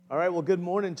All right, well, good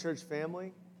morning, church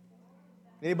family.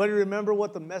 Anybody remember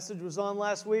what the message was on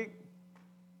last week?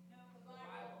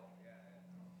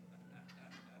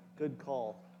 Good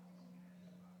call.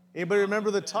 Anybody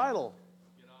remember the title?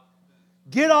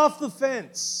 Get off the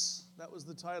fence. That was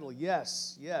the title.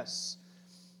 Yes, yes.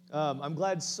 I'm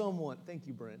glad someone, thank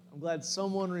you, Brent. I'm glad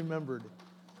someone remembered.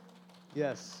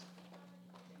 Yes.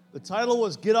 The title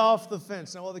was Get Off the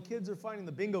Fence. Now, while the kids are finding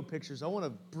the bingo pictures, I want to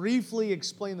briefly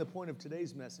explain the point of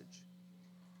today's message.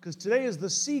 Because today is the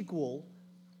sequel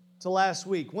to last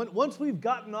week. Once we've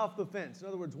gotten off the fence, in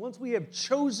other words, once we have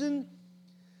chosen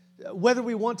whether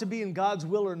we want to be in God's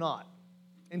will or not,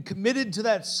 and committed to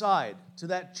that side, to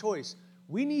that choice,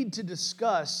 we need to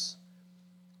discuss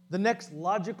the next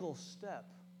logical step,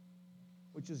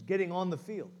 which is getting on the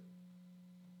field.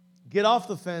 Get off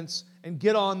the fence and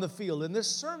get on the field. And this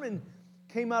sermon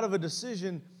came out of a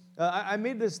decision. I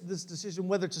made this decision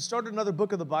whether to start another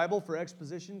book of the Bible for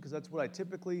exposition, because that's what I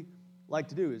typically like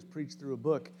to do, is preach through a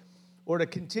book, or to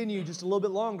continue just a little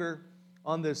bit longer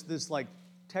on this like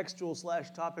textual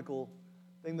 / topical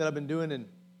thing that I've been doing. And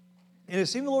it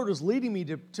seemed the Lord was leading me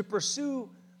to pursue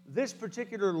this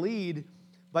particular lead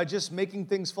by just making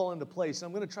things fall into place. And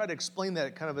I'm going to try to explain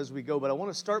that kind of as we go, but I want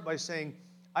to start by saying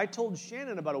I told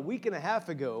Shannon about a week and a half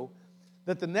ago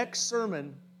that the next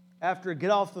sermon after Get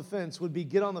Off the Fence would be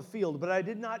Get on the Field, but I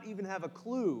did not even have a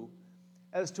clue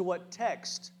as to what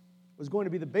text was going to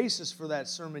be the basis for that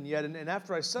sermon yet. And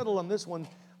after I settled on this one,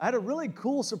 I had a really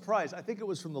cool surprise. I think it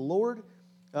was from the Lord.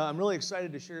 I'm really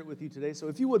excited to share it with you today. So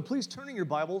if you would, please turn in your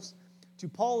Bibles to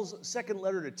Paul's second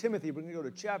letter to Timothy. We're going to go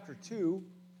to chapter 2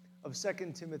 of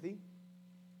 2 Timothy.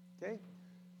 Okay?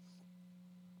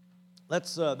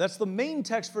 That's the main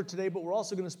text for today, but we're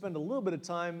also going to spend a little bit of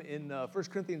time in 1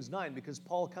 Corinthians 9 because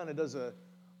Paul kind of does a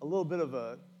little bit of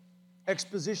a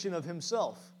exposition of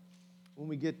himself when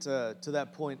we get to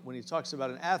that point when he talks about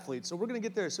an athlete. So we're going to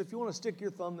get there. So if you want to stick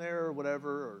your thumb there or whatever,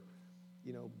 or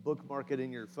bookmark it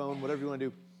in your phone, whatever you want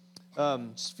to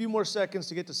do. Just a few more seconds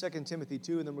to get to 2 Timothy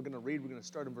 2, and then we're going to read. We're going to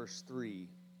start in verse 3.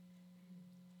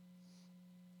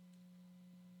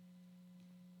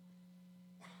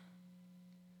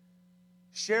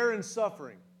 Share in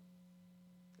suffering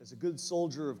as a good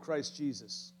soldier of Christ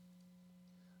Jesus.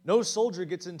 No soldier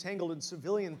gets entangled in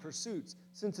civilian pursuits,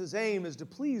 since his aim is to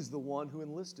please the one who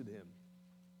enlisted him.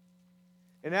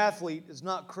 An athlete is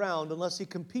not crowned unless he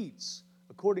competes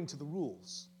according to the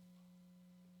rules.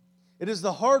 It is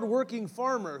the hard-working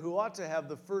farmer who ought to have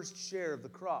the first share of the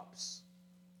crops.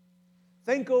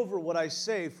 Think over what I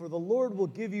say, for the Lord will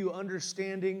give you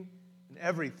understanding in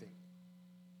everything.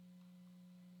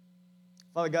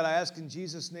 Father God, I ask in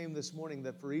Jesus' name this morning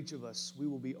that for each of us, we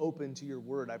will be open to your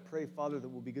word. I pray, Father, that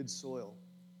we'll be good soil.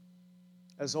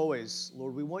 As always,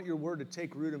 Lord, we want your word to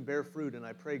take root and bear fruit, and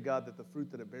I pray, God, that the fruit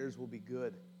that it bears will be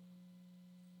good.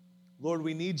 Lord,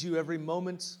 we need you every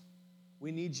moment.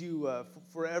 We need you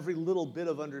for every little bit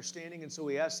of understanding, and so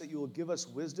we ask that you will give us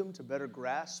wisdom to better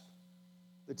grasp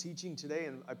the teaching today.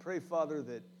 And I pray, Father,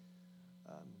 that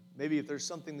maybe if there's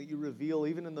something that you reveal,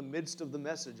 even in the midst of the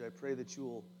message, I pray that you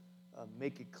will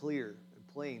make it clear and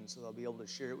plain so that I'll be able to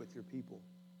share it with your people.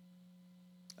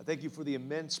 I thank you for the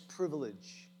immense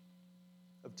privilege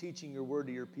of teaching your word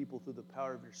to your people through the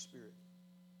power of your Spirit.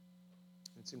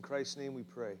 It's in Christ's name we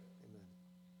pray. Amen.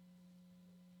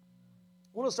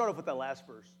 I want to start off with that last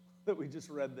verse that we just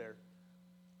read there.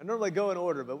 I normally go in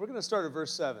order, but we're going to start at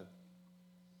verse 7.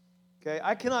 Okay,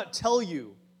 I cannot tell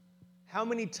you how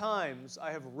many times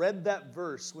I have read that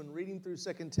verse when reading through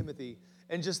 2 Timothy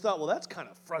and just thought, well, that's kind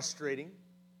of frustrating.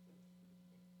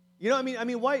 You know, I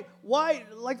mean, why,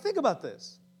 like, think about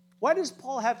this. Why does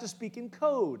Paul have to speak in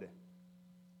code?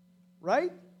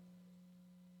 Right?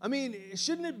 I mean,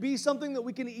 shouldn't it be something that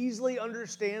we can easily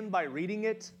understand by reading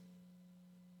it?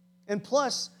 And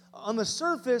plus, on the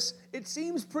surface, it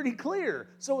seems pretty clear.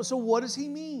 So what does he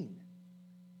mean?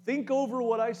 Think over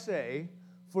what I say,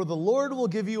 for the Lord will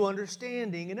give you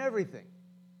understanding in everything.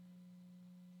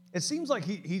 It seems like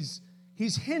he's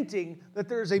hinting that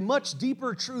there's a much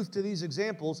deeper truth to these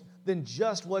examples than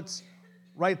just what's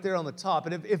right there on the top.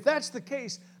 And if that's the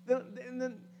case,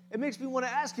 then it makes me want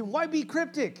to ask him, why be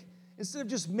cryptic instead of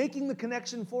just making the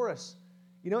connection for us?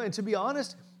 And to be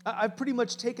honest, I've pretty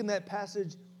much taken that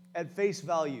passage at face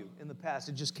value in the past.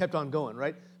 It just kept on going,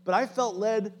 right? But I felt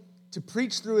led to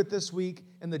preach through it this week,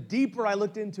 and the deeper I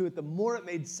looked into it, the more it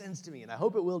made sense to me, and I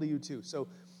hope it will to you too. So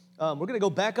we're going to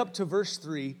go back up to verse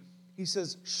 3. He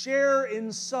says, share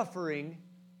in suffering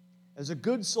as a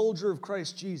good soldier of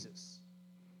Christ Jesus.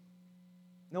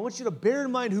 Now, I want you to bear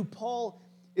in mind who Paul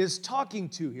is talking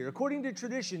to here. According to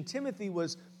tradition, Timothy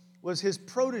was his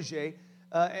protege.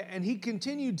 and he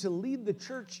continued to lead the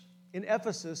church in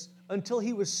Ephesus until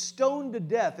he was stoned to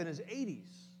death in his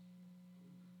 80s.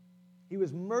 He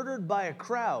was murdered by a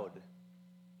crowd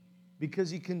because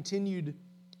he continued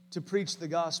to preach the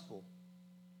gospel.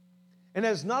 And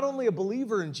as not only a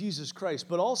believer in Jesus Christ,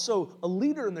 but also a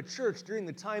leader in the church during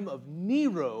the time of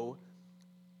Nero,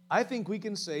 I think we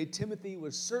can say Timothy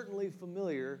was certainly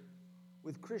familiar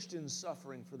with Christians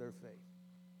suffering for their faith.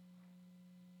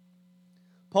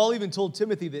 Paul even told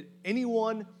Timothy that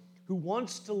anyone who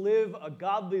wants to live a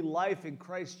godly life in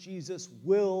Christ Jesus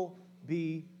will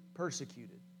be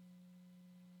persecuted.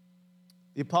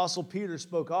 The Apostle Peter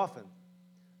spoke often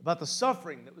about the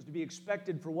suffering that was to be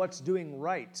expected for what's doing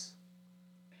right.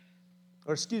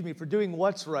 For doing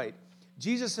what's right.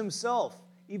 Jesus himself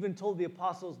even told the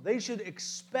apostles they should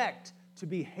expect to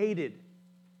be hated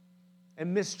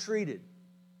and mistreated.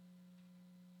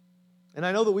 And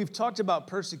I know that we've talked about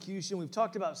persecution, we've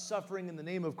talked about suffering in the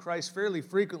name of Christ fairly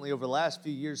frequently over the last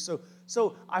few years.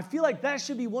 So I feel like that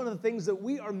should be one of the things that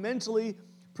we are mentally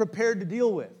prepared to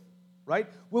deal with, right?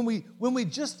 When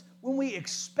we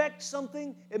expect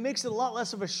something, it makes it a lot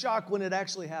less of a shock when it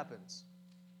actually happens.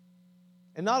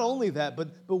 And not only that, but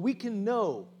we can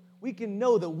know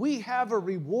that we have a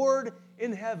reward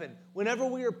in heaven whenever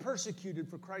we are persecuted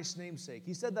for Christ's name's sake.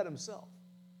 He said that himself.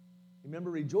 Remember,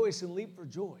 rejoice and leap for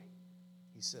joy,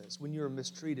 he says, when you are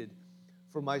mistreated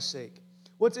for my sake.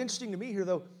 What's interesting to me here,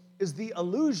 though, is the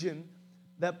allusion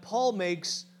that Paul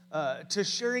makes to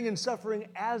sharing and suffering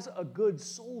as a good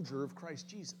soldier of Christ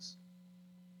Jesus.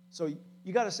 So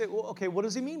you got to say, well, okay, what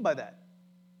does he mean by that?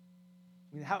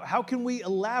 I mean, how can we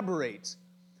elaborate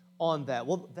on that?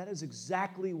 Well, that is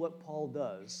exactly what Paul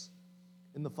does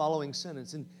in the following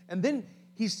sentence. And then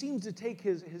he seems to take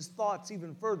his thoughts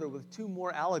even further with two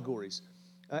more allegories.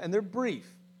 And they're brief.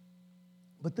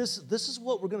 But this is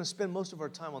what we're going to spend most of our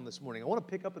time on this morning. I want to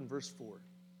pick up in verse 4.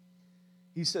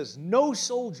 He says, no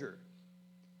soldier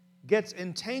gets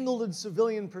entangled in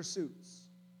civilian pursuits,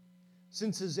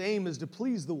 since his aim is to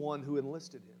please the one who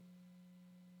enlisted him.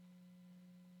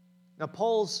 Now,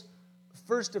 Paul's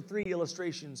first of three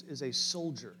illustrations is a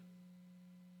soldier.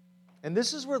 And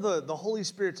this is where the Holy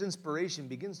Spirit's inspiration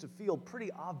begins to feel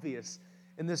pretty obvious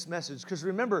in this message. Because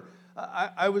remember,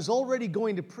 I was already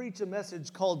going to preach a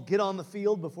message called Get on the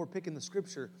Field before picking the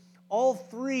scripture. All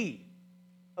three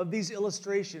of these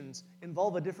illustrations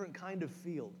involve a different kind of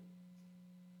field.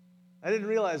 I didn't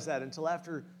realize that until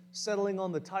after settling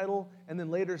on the title and then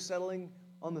later settling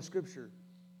on the scripture.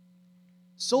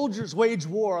 Soldiers wage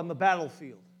war on the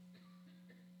battlefield.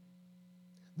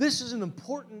 This is an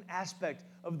important aspect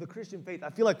of the Christian faith. I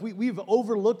feel like we've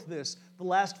overlooked this the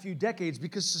last few decades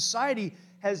because society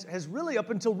has really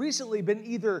up until recently been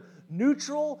either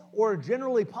neutral or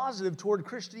generally positive toward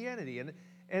Christianity.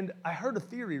 And I heard a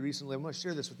theory recently, I'm going to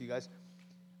share this with you guys,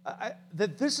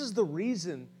 that this is the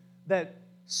reason that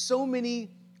so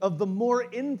many of the more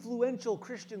influential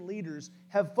Christian leaders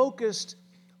have focused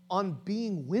on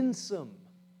being winsome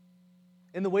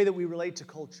in the way that we relate to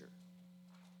culture.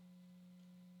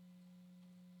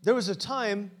 There was a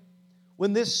time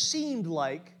when this seemed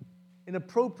like an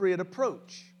appropriate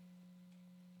approach.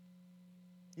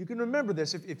 You can remember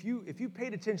this if you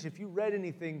paid attention, if you read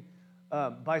anything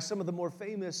by some of the more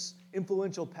famous,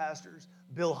 influential pastors,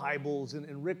 Bill Hybels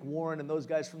and Rick Warren and those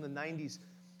guys from the 90s,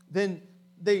 then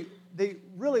they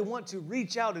really want to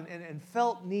reach out and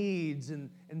felt needs and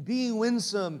being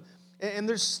winsome. And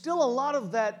there's still a lot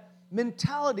of that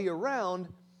mentality around,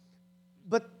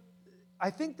 but I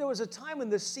think there was a time when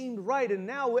this seemed right, and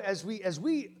now as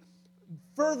we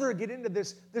further get into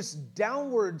this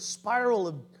downward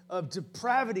spiral of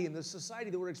depravity in the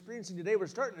society that we're experiencing today, we're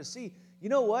starting to see, you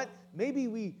know what? Maybe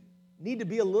we need to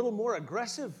be a little more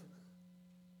aggressive,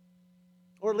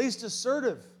 or at least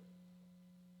assertive.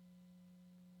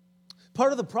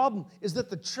 Part of the problem is that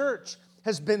the church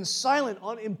has been silent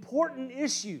on important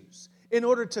issues in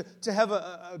order to have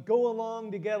a go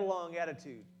along to get along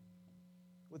attitude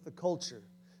with the culture.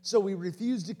 So we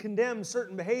refuse to condemn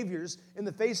certain behaviors in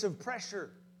the face of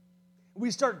pressure. We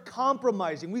start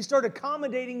compromising. We start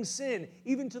accommodating sin,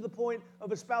 even to the point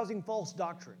of espousing false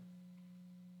doctrine.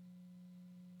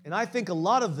 And I think a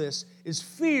lot of this is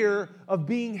fear of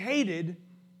being hated,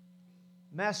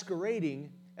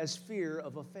 masquerading as fear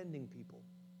of offending people.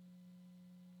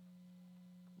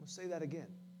 I'm going to say that again.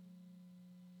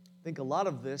 I think a lot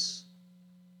of this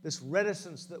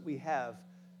reticence that we have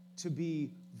to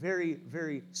be very,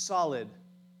 very solid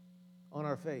on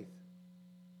our faith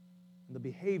and the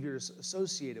behaviors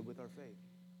associated with our faith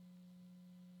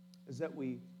is that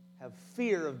we have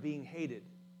fear of being hated,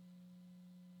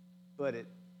 but it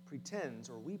pretends,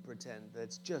 or we pretend, that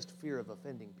it's just fear of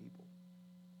offending people.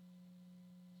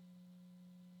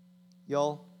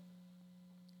 Y'all,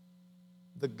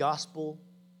 the gospel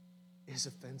is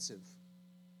offensive.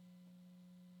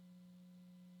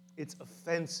 It's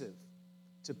offensive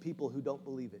to people who don't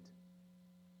believe it.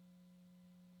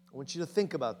 I want you to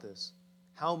think about this.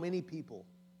 How many people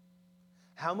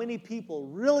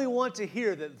really want to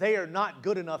hear that they are not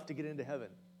good enough to get into heaven?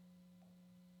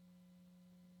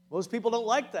 Most people don't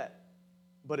like that,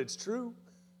 but it's true.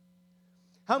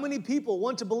 How many people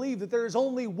want to believe that there is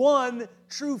only one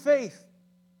true faith?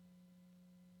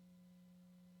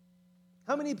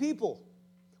 How many people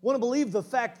want to believe the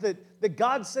fact that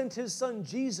God sent His Son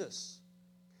Jesus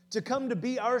to come to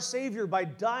be our Savior by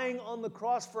dying on the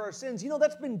cross for our sins? You know,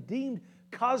 that's been deemed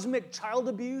cosmic child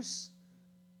abuse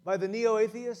by the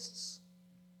neo-atheists.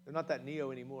 They're not that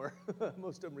neo anymore.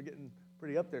 Most of them are getting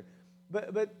pretty up there.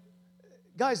 But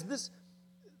guys, this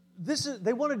is,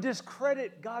 they want to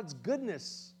discredit God's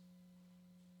goodness.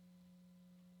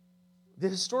 The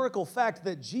historical fact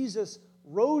that Jesus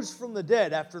rose from the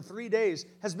dead after 3 days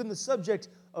has been the subject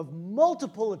of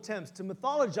multiple attempts to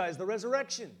mythologize the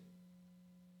resurrection.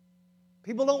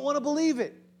 People don't want to believe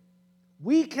it.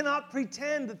 We cannot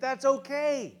pretend that that's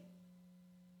okay.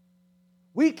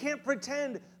 We can't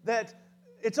pretend that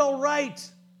it's all right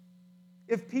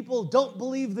if people don't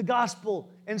believe the gospel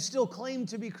and still claim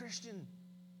to be Christian.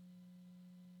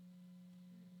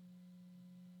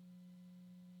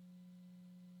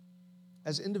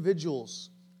 As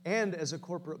individuals and as a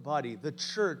corporate body, the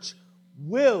church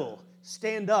will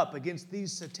stand up against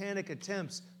these satanic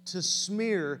attempts to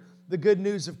smear the good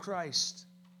news of Christ.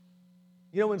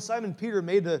 You know, when Simon Peter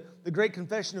made the great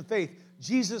confession of faith,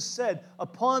 Jesus said,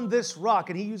 upon this rock,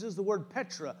 and he uses the word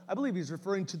Petra. I believe he's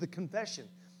referring to the confession.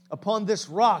 Upon this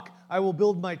rock I will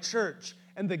build my church,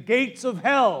 and the gates of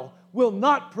hell will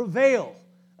not prevail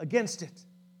against it.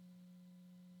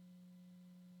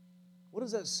 What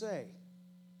does that say?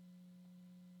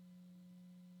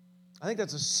 I think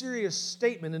that's a serious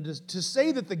statement, and to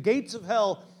say that the gates of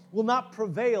hell will not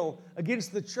prevail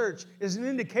against the church is an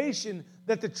indication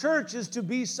that the church is to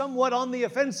be somewhat on the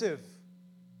offensive.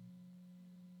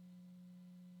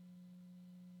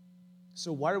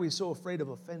 So why are we so afraid of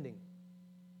offending?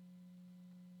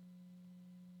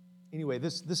 Anyway,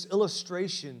 this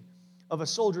illustration of a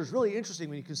soldier is really interesting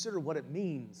when you consider what it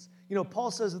means. You know,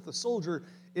 Paul says that the soldier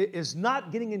is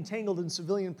not getting entangled in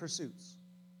civilian pursuits.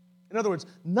 In other words,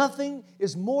 nothing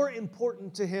is more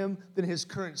important to him than his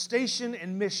current station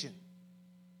and mission.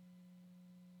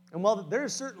 And while there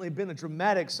has certainly been a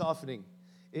dramatic softening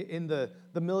in the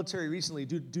military recently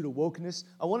due to wokeness,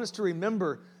 I want us to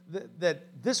remember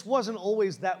that this wasn't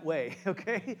always that way,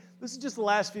 okay? This is just the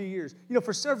last few years. You know,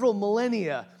 for several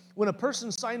millennia, when a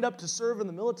person signed up to serve in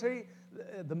the military,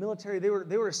 they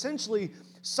were essentially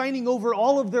signing over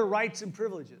all of their rights and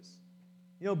privileges.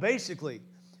 You know, basically.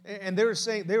 And they were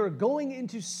saying they were going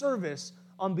into service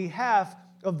on behalf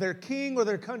of their king or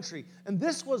their country. And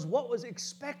this was what was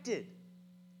expected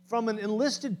from an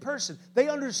enlisted person. They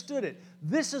understood it.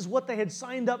 This is what they had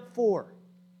signed up for.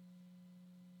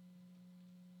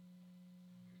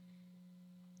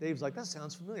 Dave's like, that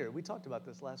sounds familiar. We talked about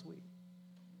this last week.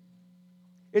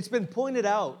 It's been pointed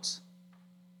out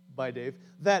by Dave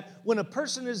that when a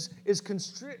person is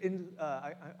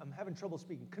I'm having trouble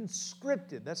speaking,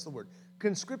 conscripted, that's the word,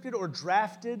 conscripted or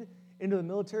drafted into the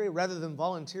military rather than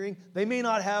volunteering, they may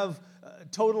not have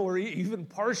total or even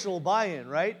partial buy-in,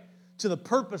 right, to the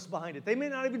purpose behind it. They may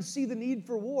not even see the need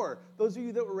for war. Those of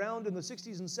you that were around in the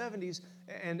 60s and 70s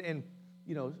and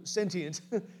you know, sentient,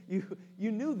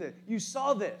 you knew that. You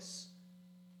saw this.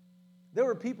 There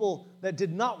were people that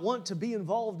did not want to be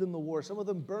involved in the war. Some of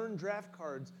them burned draft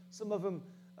cards. Some of them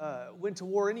went to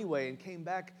war anyway and came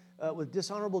back with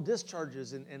dishonorable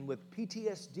discharges and with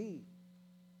PTSD.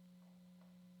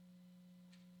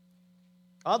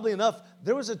 Oddly enough,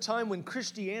 there was a time when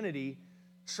Christianity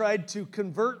tried to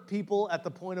convert people at the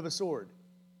point of a sword.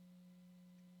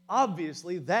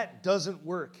 Obviously, that doesn't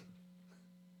work.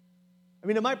 I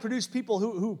mean, it might produce people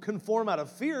who conform out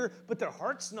of fear, but their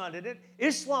heart's not in it.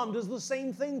 Islam does the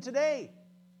same thing today.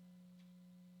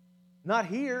 Not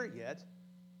here yet,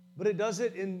 but it does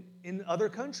it in other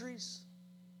countries.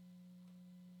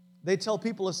 They tell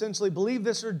people essentially, believe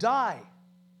this or die.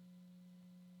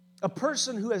 A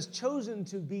person who has chosen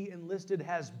to be enlisted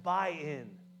has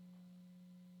buy-in.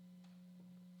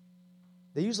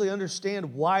 They usually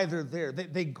understand why they're there.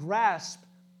 They grasp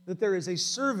that there is a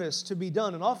service to be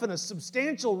done and often a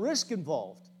substantial risk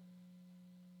involved.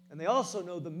 And they also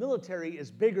know the military is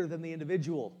bigger than the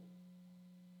individual.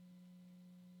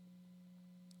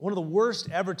 One of the worst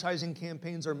advertising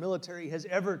campaigns our military has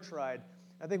ever tried,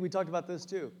 I think we talked about this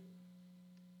too,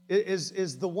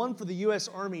 is the one for the U.S.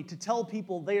 Army to tell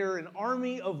people they are an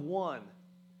army of one.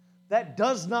 That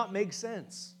does not make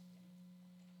sense.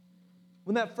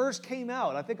 When that first came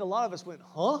out, I think a lot of us went,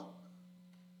 huh?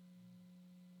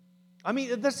 I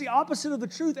mean, that's the opposite of the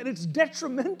truth, and it's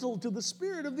detrimental to the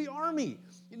spirit of the army.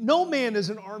 No man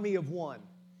is an army of one.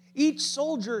 Each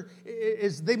soldier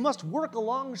they must work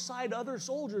alongside other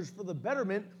soldiers for the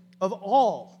betterment of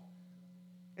all.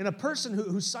 And a person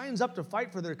who signs up to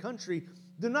fight for their country,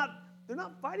 they're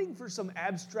not fighting for some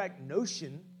abstract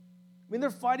notion. I mean,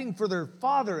 they're fighting for their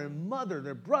father and mother,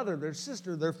 their brother, their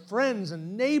sister, their friends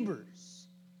and neighbors.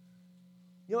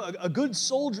 You know, a good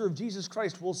soldier of Jesus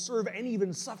Christ will serve and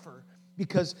even suffer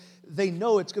because they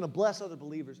know it's going to bless other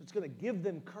believers. It's going to give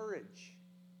them courage.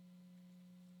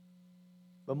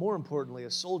 But more importantly,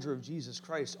 a soldier of Jesus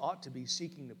Christ ought to be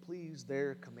seeking to please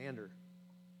their commander.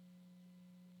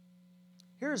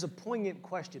 Here's a poignant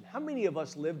question. How many of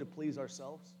us live to please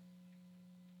ourselves?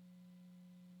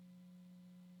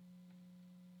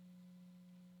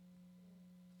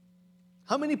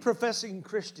 How many professing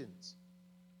Christians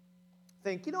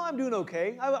think, I'm doing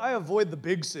okay. I avoid the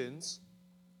big sins.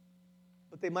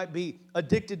 But they might be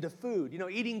addicted to food,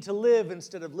 eating to live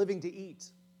instead of living to eat.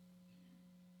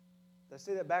 Did I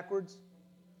say that backwards?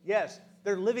 Yes,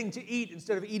 they're living to eat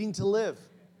instead of eating to live.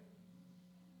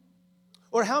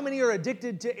 Or how many are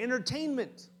addicted to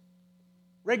entertainment,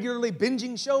 regularly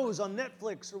binging shows on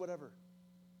Netflix or whatever?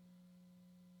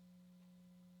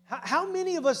 How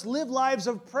many of us live lives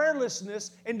of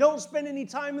prayerlessness and don't spend any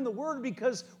time in the Word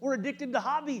because we're addicted to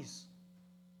hobbies?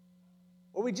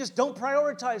 Or we just don't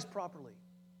prioritize properly?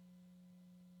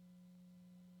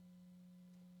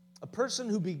 A person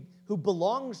who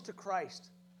belongs to Christ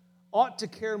ought to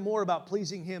care more about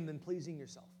pleasing Him than pleasing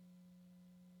yourself.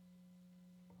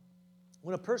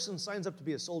 When a person signs up to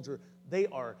be a soldier, they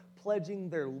are pledging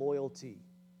their loyalty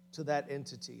to that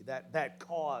entity, that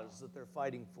cause that they're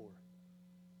fighting for.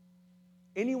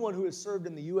 Anyone who has served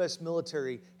in the U.S.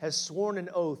 military has sworn an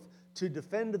oath to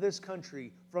defend this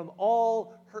country from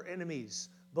all her enemies,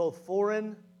 both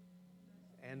foreign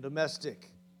and domestic.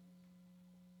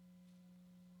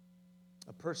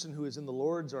 A person who is in the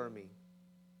Lord's army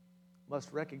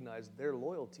must recognize their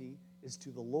loyalty is to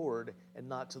the Lord and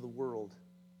not to the world,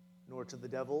 nor to the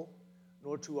devil,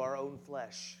 nor to our own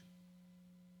flesh.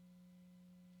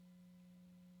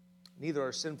 Neither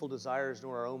our sinful desires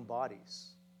nor our own bodies.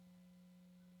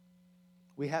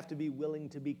 We have to be willing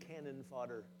to be cannon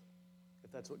fodder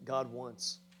if that's what God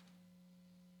wants.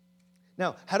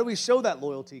 Now, how do we show that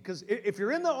loyalty? Because if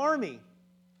you're in the Army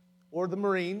or the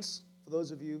Marines, for those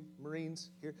of you Marines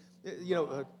here,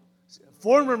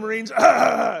 former Marines,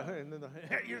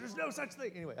 there's no such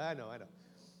thing. Anyway, I know.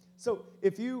 So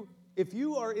if you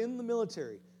are in the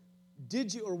military,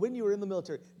 when you were in the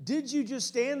military, did you just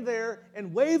stand there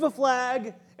and wave a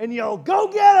flag and yell, "Go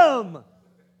get 'em"?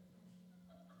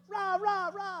 Rah, rah,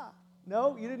 rah.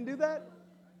 No, you didn't do that?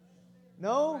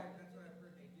 No?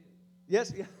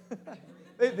 Yes, yeah.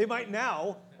 They might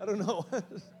now. I don't know.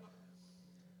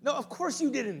 No, of course you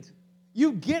didn't.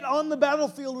 You get on the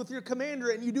battlefield with your commander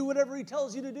and you do whatever he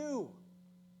tells you to do.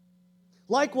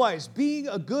 Likewise, being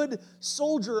a good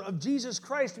soldier of Jesus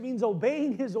Christ means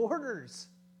obeying His orders.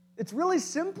 It's really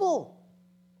simple.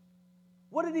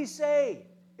 What did He say?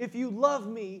 If you love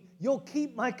me, you'll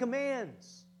keep my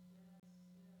commands.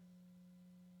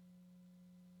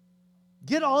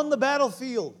 Get on the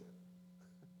battlefield.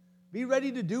 Be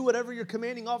ready to do whatever your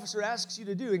commanding officer asks you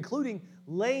to do, including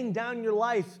laying down your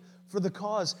life for the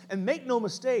cause. And make no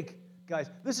mistake, guys,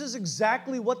 this is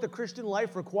exactly what the Christian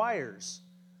life requires.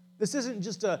 This isn't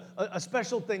just a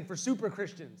special thing for super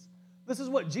Christians. This is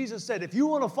what Jesus said. If you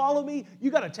want to follow me,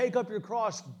 you got to take up your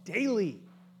cross daily.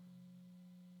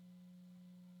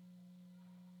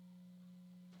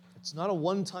 It's not a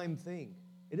one-time thing.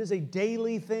 It is a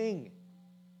daily thing.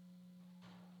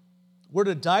 We're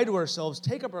to die to ourselves,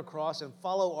 take up our cross, and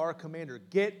follow our commander.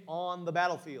 Get on the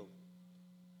battlefield.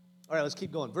 All right, let's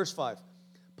keep going. Verse 5.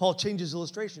 Paul changes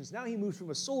illustrations. Now he moves from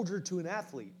a soldier to an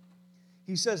athlete.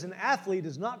 He says an athlete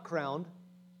is not crowned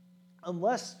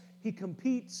unless he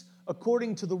competes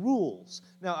according to the rules.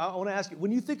 Now, I want to ask you,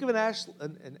 when you think of an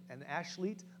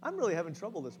athlete, I'm really having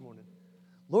trouble this morning.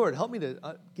 Lord, help me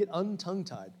to get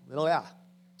untongue-tied. Oh, yeah.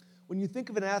 When you think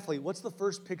of an athlete, what's the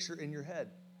first picture in your head?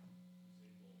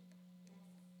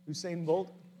 Usain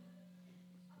Bolt?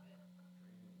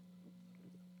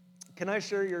 Can I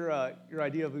share your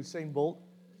idea of Usain Bolt?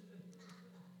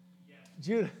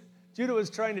 Judah was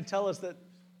trying to tell us that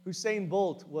Usain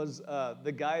Bolt was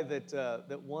the guy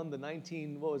that won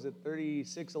the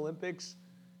 36 Olympics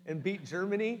and beat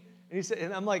Germany. And he said,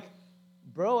 and I'm like,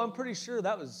 bro, I'm pretty sure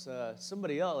that was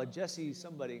somebody else, like Jesse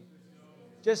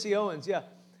Owens, yeah.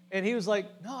 And he was like,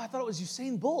 no, I thought it was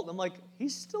Usain Bolt. I'm like,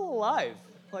 he's still alive.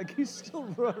 Like, he's still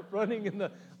running in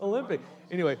the Olympic.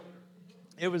 Anyway,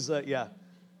 it was, yeah,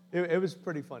 it was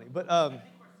pretty funny. But,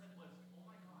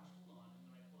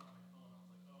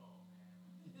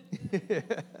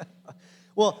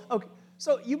 well, okay,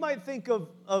 so you might think of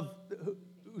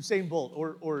Usain Bolt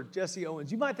or Jesse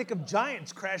Owens. You might think of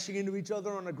giants crashing into each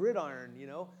other on a gridiron, you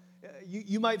know.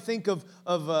 You might think of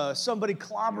somebody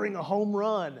clobbering a home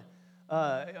run.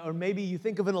 Or maybe you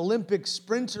think of an Olympic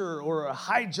sprinter or a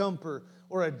high jumper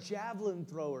or a javelin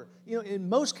thrower. You know, in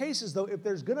most cases, though, if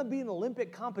there's going to be an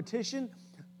Olympic competition,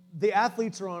 the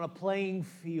athletes are on a playing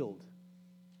field.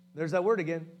 There's that word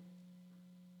again.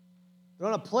 They're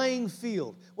on a playing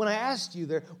field. When I asked you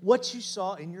there what you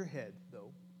saw in your head,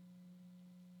 though,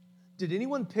 did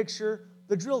anyone picture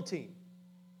the drill team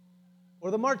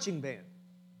or the marching band?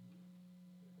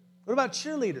 What about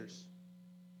cheerleaders?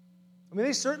 I mean,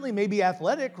 they certainly may be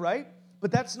athletic, right?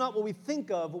 But that's not what we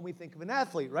think of when we think of an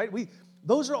athlete, right?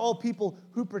 Those are all people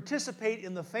who participate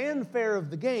in the fanfare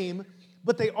of the game,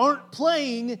 but they aren't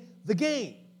playing the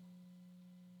game.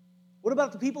 What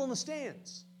about the people in the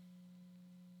stands?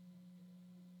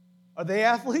 Are they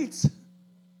athletes?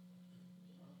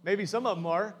 Maybe some of them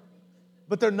are,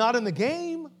 but they're not in the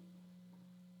game.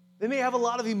 They may have a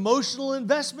lot of emotional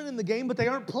investment in the game, but they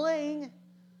aren't playing.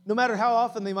 No matter how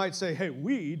often they might say, hey,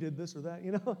 we did this or that,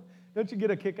 you know? Don't you get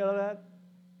a kick out of that?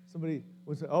 Somebody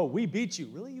would say, oh, we beat you.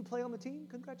 Really? You play on the team?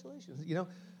 Congratulations. You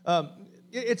know,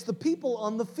 it's the people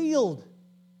on the field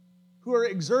who are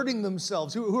exerting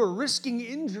themselves, who are risking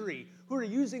injury, who are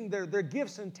using their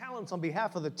gifts and talents on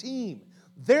behalf of the team.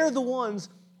 They're the ones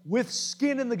with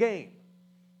skin in the game.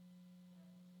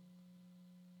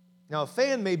 Now, a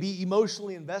fan may be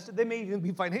emotionally invested. They may even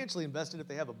be financially invested if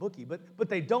they have a bookie, but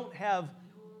they don't have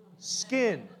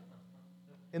skin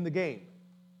in the game.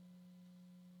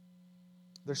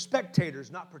 They're spectators,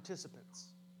 not participants.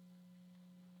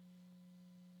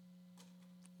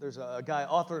 There's a guy,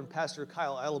 author and pastor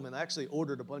Kyle Edelman. I actually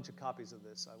ordered a bunch of copies of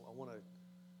this. I want to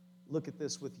look at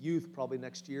this with youth probably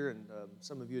next year, and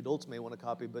some of you adults may want a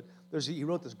copy. But he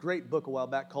wrote this great book a while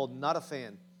back called Not a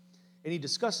Fan. And he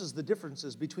discusses the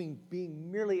differences between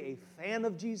being merely a fan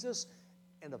of Jesus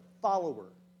and a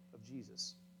follower of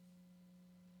Jesus.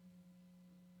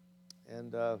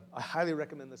 And I highly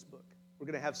recommend this book. We're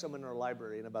going to have some in our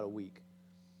library in about a week.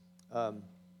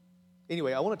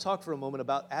 Anyway, I want to talk for a moment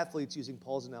about athletes using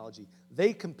Paul's analogy.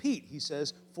 They compete, he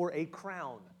says, for a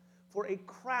crown. For a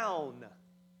crown.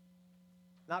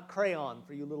 Not crayon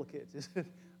for you little kids.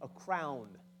 A crown,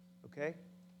 okay?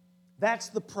 That's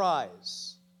the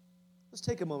prize. Let's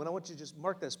take a moment. I want you to just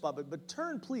mark that spot. But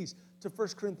turn, please, to 1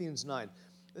 Corinthians 9.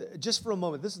 Just for a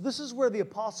moment. This is where the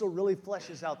apostle really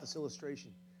fleshes out this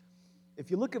illustration. If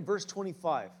you look at verse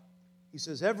 25, he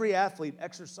says, every athlete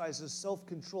exercises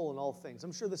self-control in all things.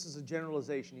 I'm sure this is a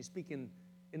generalization. He's speaking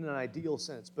in an ideal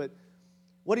sense. But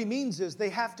what he means is they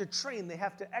have to train, they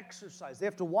have to exercise, they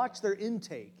have to watch their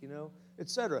intake,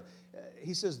 etc.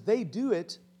 He says they do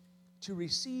it to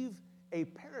receive a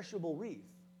perishable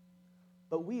wreath,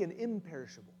 but we an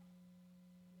imperishable.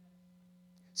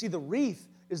 See, the wreath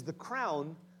is the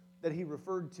crown that he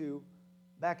referred to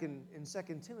back in 2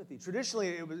 Timothy. Traditionally,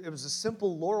 it was a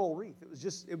simple laurel wreath.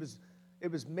 It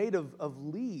was made of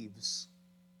leaves.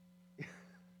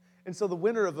 And so the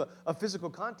winner of a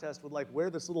physical contest would wear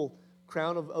this little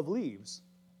crown of leaves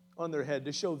on their head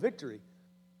to show victory.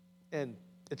 And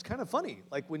it's kind of funny,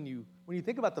 when you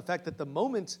think about the fact that the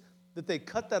moment that they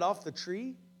cut that off the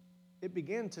tree, it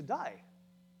began to die.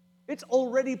 It's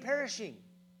already perishing,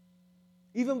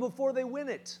 even before they win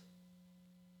it.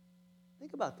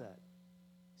 Think about that.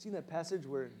 Seen that passage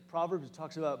where in Proverbs it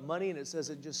talks about money and it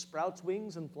says it just sprouts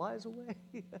wings and flies away?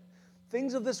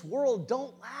 Things of this world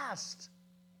don't last.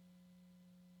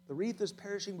 The wreath is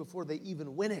perishing before they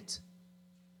even win it.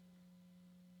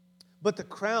 But the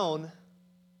crown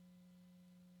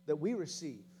that we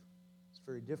receive is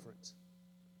very different.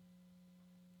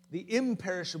 The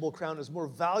imperishable crown is more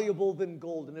valuable than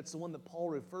gold, and it's the one that Paul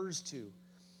refers to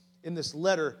in this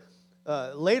letter.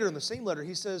 Later in the same letter,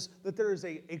 he says that there is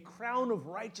a crown of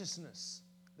righteousness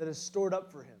that is stored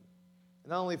up for him.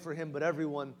 And not only for him, but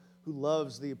everyone who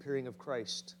loves the appearing of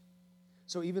Christ.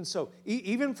 So, even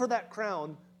for that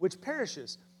crown which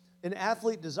perishes, an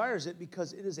athlete desires it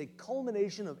because it is a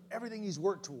culmination of everything he's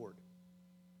worked toward.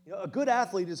 A good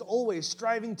athlete is always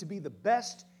striving to be the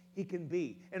best he can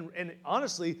be. And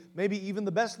honestly, maybe even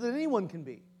the best that anyone can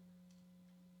be.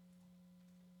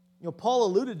 You know, Paul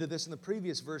alluded to this in the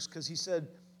previous verse because he said,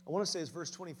 I want to say it's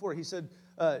verse 24, he said,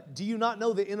 do you not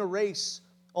know that in a race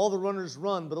all the runners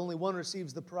run, but only one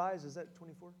receives the prize? Is that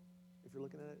 24, if you're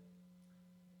looking at it?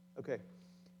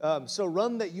 Okay. So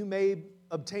run that you may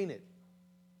obtain it.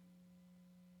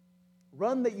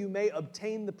 Run that you may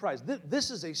obtain the prize.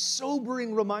 This is a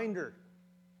sobering reminder,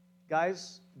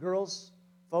 guys, girls,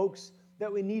 folks,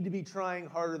 that we need to be trying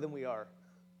harder than we are.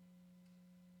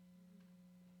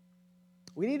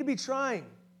 We need to be trying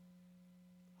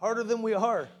harder than we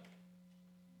are.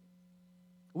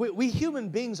 We human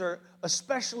beings are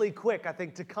especially quick, I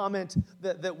think, to comment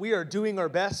that we are doing our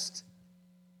best,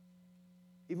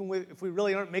 even if we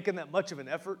really aren't making that much of an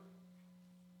effort.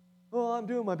 Oh, I'm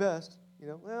doing my best. You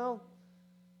know, well,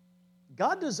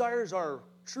 God desires our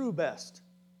true best.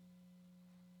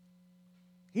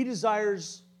 He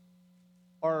desires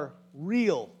our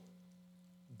real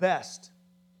best.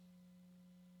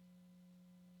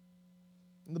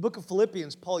 In the book of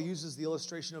Philippians, Paul uses the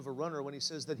illustration of a runner when he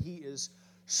says that he is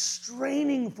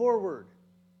straining forward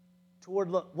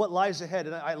toward what lies ahead.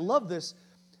 And I love this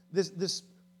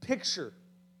picture.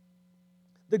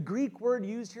 The Greek word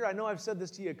used here, I know I've said this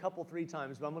to you three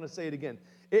times, but I'm going to say it again.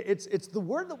 It's the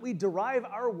word that we derive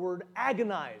our word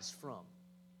agonize from.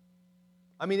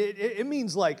 I mean, it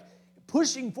means like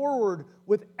pushing forward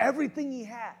with everything he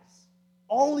has,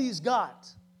 all he's got.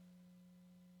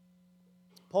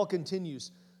 Paul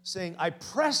continues saying, I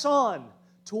press on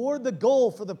toward the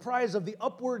goal for the prize of the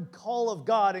upward call of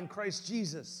God in Christ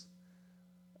Jesus.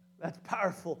 That's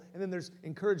powerful. And then there's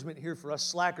encouragement here for us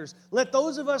slackers. Let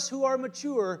those of us who are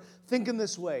mature think in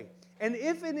this way. And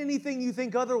if in anything you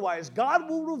think otherwise, God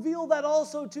will reveal that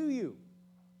also to you.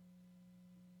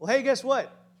 Well, hey, guess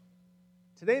what?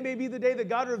 Today may be the day that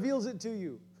God reveals it to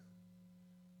you.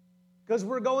 Because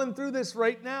we're going through this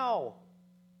right now.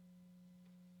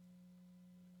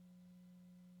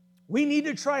 We need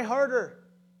to try harder.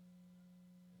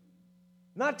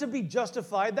 Not to be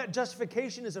justified. That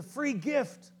justification is a free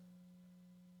gift.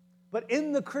 But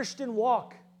in the Christian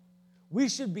walk, we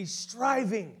should be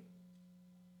striving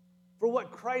for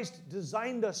what Christ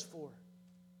designed us for.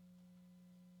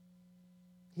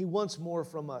 He wants more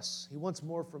from us. He wants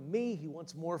more from me. He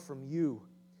wants more from you.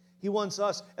 He wants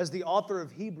us, as the author of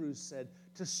Hebrews said,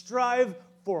 to strive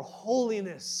for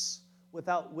holiness,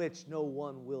 without which no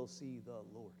one will see the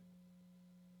Lord.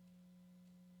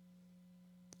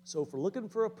 So if we're looking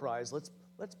for a prize, let's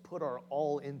put our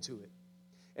all into it.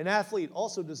 An athlete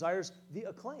also desires the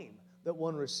acclaim that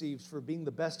one receives for being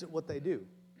the best at what they do.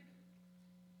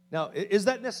 Now, is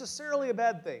that necessarily a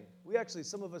bad thing? We actually,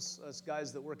 some of us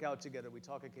guys that work out together, we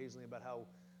talk occasionally about how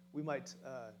we might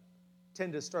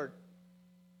tend to start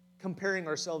comparing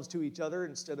ourselves to each other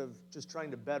instead of just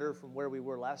trying to better from where we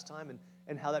were last time,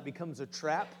 and how that becomes a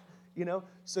trap, you know?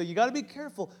 So you got to be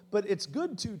careful, but it's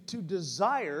good to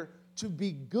desire to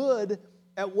be good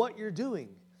at what you're doing.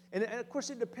 And of course,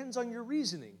 it depends on your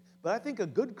reasoning. But I think a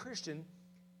good Christian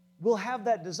will have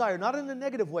that desire, not in a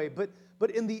negative way, but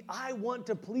in the I want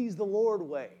to please the Lord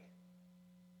way.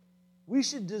 We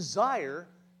should desire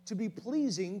to be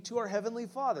pleasing to our Heavenly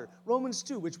Father. Romans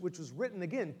 2, which was written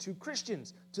again to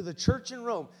Christians, to the church in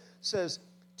Rome, says,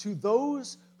 to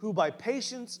those who by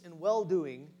patience and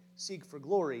well-doing seek for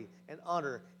glory and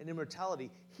honor and immortality,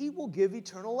 He will give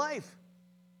eternal life.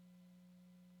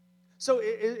 So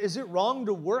is it wrong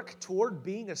to work toward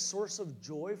being a source of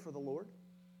joy for the Lord?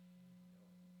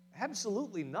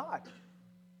 Absolutely not.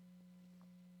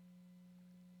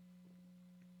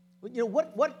 You know,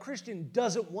 what Christian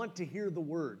doesn't want to hear the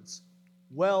words,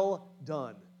 well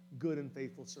done, good and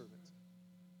faithful servant,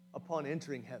 upon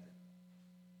entering heaven?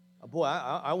 Oh, boy,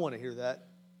 I want to hear that.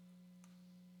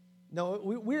 No,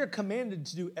 we are commanded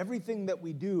to do everything that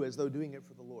we do as though doing it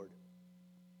for the Lord.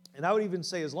 And I would even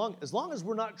say as long as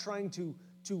we're not trying to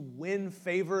win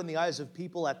favor in the eyes of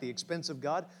people at the expense of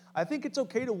God, I think it's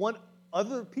okay to want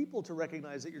other people to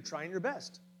recognize that you're trying your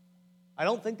best. I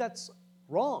don't think that's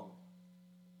wrong.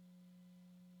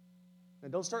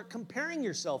 And don't start comparing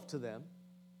yourself to them,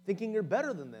 thinking you're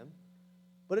better than them.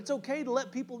 But it's okay to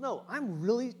let people know, I'm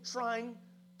really trying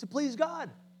to please God.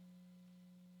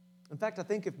 In fact, I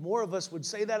think if more of us would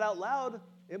say that out loud,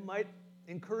 it might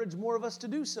encourage more of us to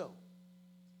do so.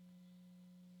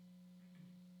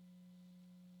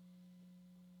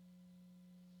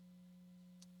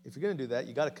 If you're going to do that,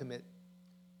 you got to commit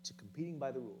to competing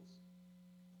by the rules.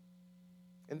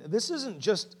 And this isn't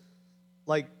just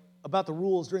like about the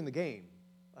rules during the game.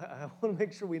 I want to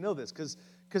make sure we know this because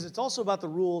it's also about the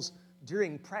rules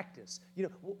during practice.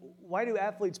 Why do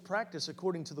athletes practice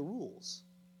according to the rules?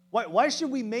 Why should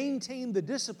we maintain the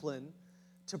discipline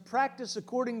to practice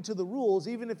according to the rules,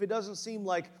 even if it doesn't seem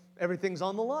like everything's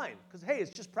on the line? Because, hey,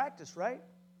 it's just practice, right?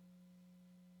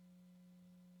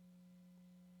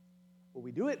 Well,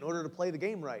 we do it in order to play the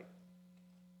game right,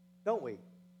 don't we?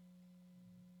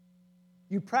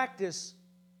 You practice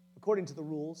according to the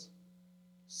rules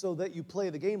so that you play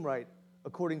the game right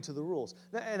according to the rules.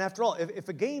 And after all, if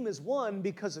a game is won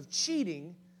because of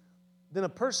cheating, then a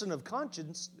person of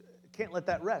conscience can't let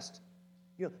that rest.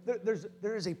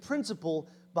 There is a principle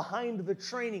behind the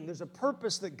training. There's a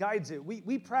purpose that guides it.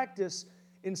 We practice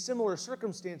in similar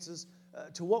circumstances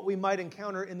to what we might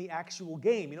encounter in the actual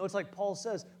game. It's like Paul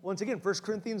says, once again, 1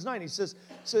 Corinthians 9, he says,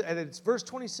 and it's verse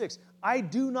 26, I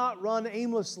do not run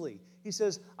aimlessly. He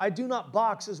says, I do not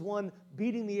box as one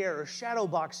beating the air or shadow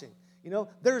boxing.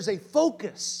 There's a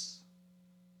focus.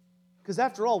 Because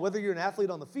after all, whether you're an athlete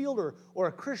on the field or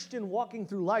a Christian walking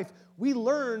through life, we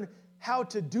learn how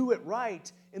to do it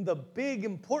right in the big,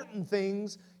 important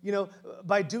things,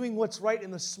 by doing what's right in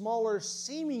the smaller,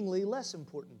 seemingly less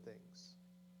important things.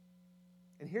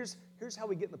 And here's how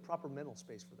we get in the proper mental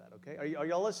space for that, okay? Are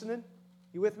y'all listening?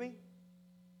 You with me?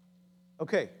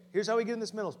 Okay, here's how we get in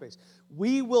this mental space.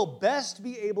 We will best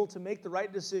be able to make the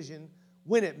right decision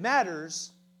when it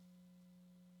matters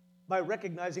by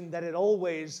recognizing that it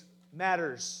always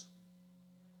matters.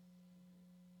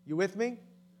 You with me?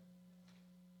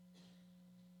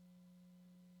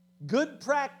 Good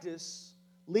practice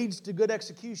leads to good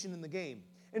execution in the game.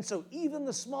 And so even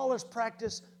the smallest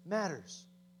practice matters.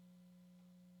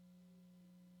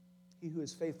 He who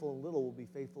is faithful in little will be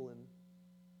faithful in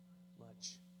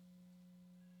much.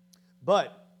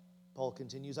 But, Paul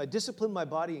continues, I discipline my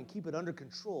body and keep it under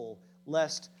control,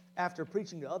 lest after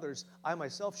preaching to others, I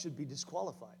myself should be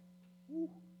disqualified. Woo.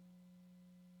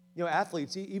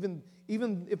 Athletes, even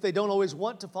if they don't always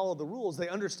want to follow the rules, they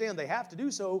understand they have to do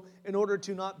so in order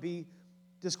to not be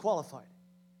disqualified.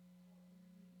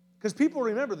 Because people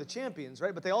remember the champions,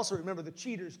 right? But they also remember the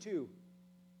cheaters too.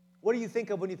 What do you think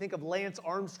of when you think of Lance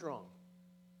Armstrong?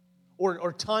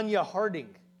 Or Tanya Harding?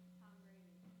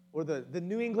 Or the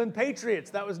New England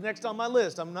Patriots? That was next on my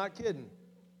list. I'm not kidding.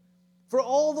 For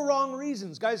all the wrong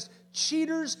reasons. Guys,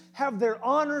 cheaters have their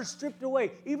honor stripped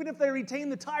away. Even if they retain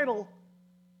the title,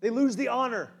 they lose the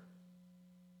honor.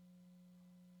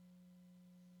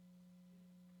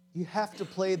 You have to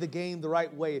play the game the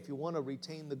right way if you want to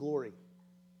retain the glory.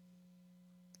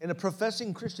 And a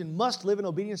professing Christian must live in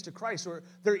obedience to Christ, or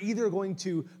they're either going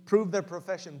to prove their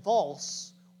profession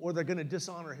false, or they're going to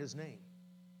dishonor his name.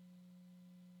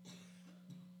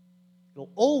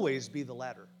 It'll always be the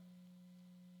latter,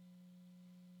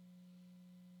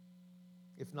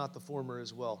 if not the former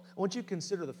as well. I want you to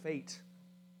consider the fate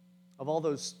of all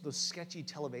those sketchy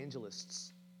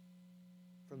televangelists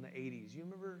from the 80s. You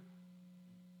remember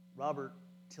Robert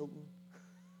Tilton,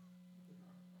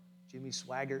 Jimmy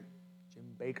Swaggart, Jim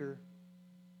Baker,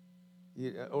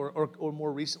 or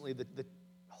more recently, the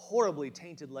horribly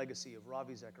tainted legacy of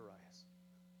Ravi Zacharias.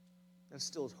 That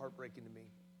still is heartbreaking to me.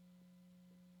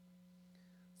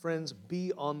 Friends,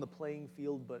 be on the playing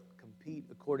field, but compete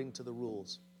according to the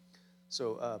rules.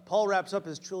 So Paul wraps up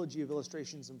his trilogy of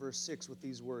illustrations in verse 6 with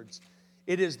these words.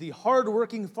 It is the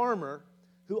hardworking farmer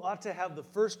who ought to have the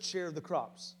first share of the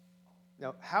crops.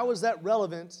 Now, how is that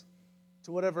relevant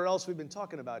to whatever else we've been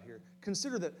talking about here?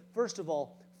 Consider that, first of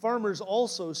all, farmers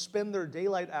also spend their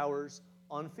daylight hours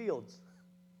on fields,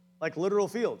 like literal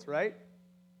fields, right?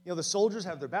 The soldiers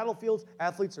have their battlefields,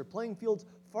 athletes are playing fields,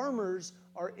 farmers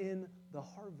are in the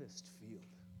harvest field.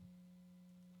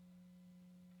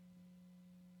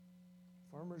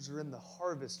 Farmers are in the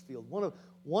harvest field.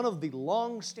 One of the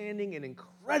long-standing and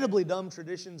incredibly dumb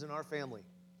traditions in our family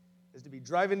is to be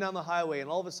driving down the highway and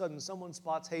all of a sudden someone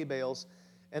spots hay bales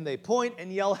and they point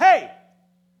and yell, "Hey!"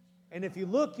 And if you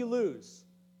look, you lose,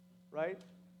 right?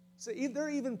 So there are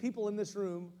even people in this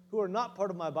room who are not part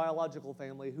of my biological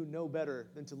family who know better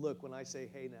than to look when I say,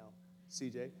 "Hey now."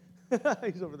 CJ.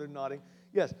 He's over there nodding.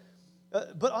 Yes.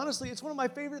 But honestly, it's one of my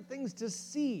favorite things to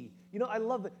see. I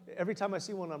love it. Every time I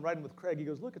see one, I'm riding with Craig. He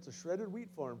goes, "Look, it's a shredded wheat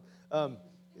farm."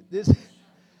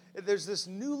 There's this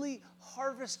newly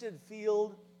harvested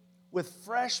field with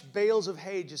fresh bales of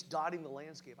hay just dotting the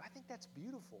landscape. I think that's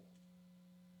beautiful.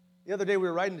 The other day, we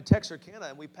were riding to Texarkana,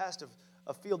 and we passed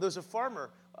a field. There's a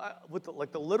farmer with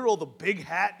the big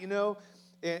hat,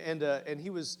 and he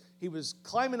was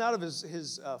climbing out of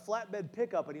his flatbed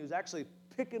pickup, and he was actually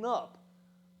picking up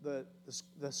the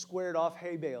squared off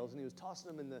hay bales, and he was tossing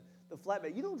them in the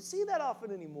flatbed. You don't see that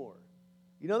often anymore.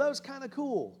 That was kind of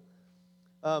cool.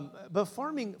 But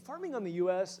farming on the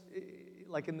U.S.,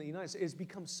 like in the United States, has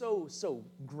become so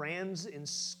grand in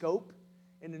scope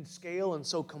and in scale and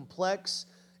so complex.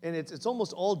 And it's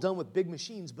almost all done with big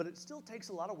machines, but it still takes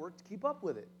a lot of work to keep up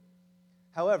with it.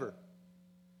 However,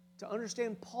 to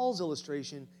understand Paul's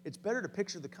illustration, it's better to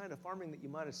picture the kind of farming that you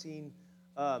might have seen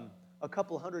a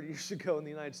couple hundred years ago in the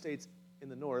United States in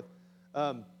the north.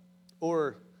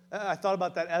 Or I thought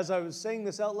about that as I was saying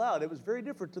this out loud. It was very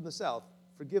different in the south.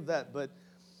 Forgive that, but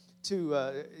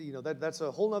that's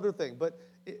a whole other thing. But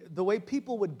the way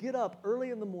people would get up early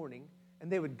in the morning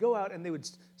and they would go out and they would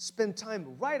spend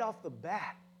time right off the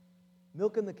bat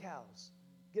milking the cows,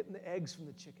 getting the eggs from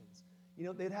the chickens.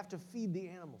 They'd have to feed the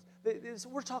animals.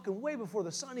 We're talking way before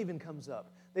the sun even comes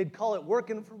up. They'd call it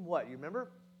working from what? You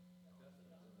remember?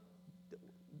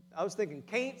 I was thinking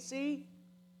can't see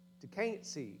to can't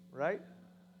see, right?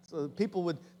 So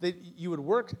people you would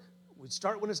work, would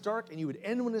start when it's dark, and you would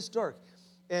end when it's dark.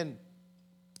 And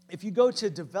if you go to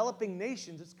developing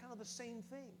nations, it's kind of the same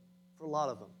thing for a lot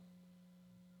of them.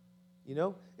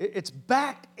 It's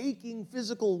back-aching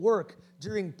physical work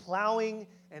during plowing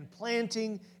and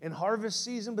planting and harvest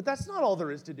season, but that's not all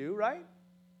there is to do, right?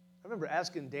 I remember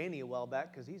asking Danny a while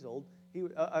back, because he's old.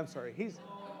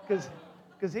 Because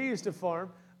he used to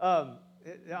farm.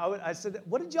 I said,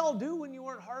 what did y'all do when you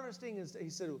weren't harvesting? And he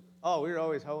said, we were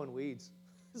always hoeing weeds.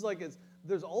 It's like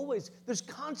there's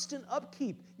constant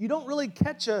upkeep. You don't really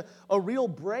catch a real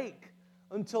break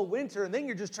until winter, and then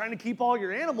you're just trying to keep all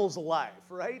your animals alive,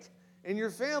 right? And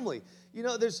your family.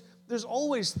 There's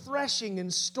always threshing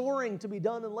and storing to be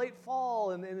done in late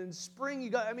fall, and in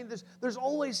spring there's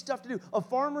always stuff to do. A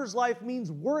farmer's life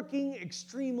means working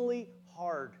extremely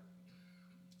hard.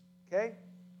 Okay?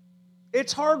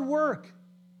 It's hard work.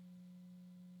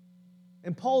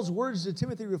 And Paul's words to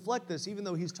Timothy reflect this, even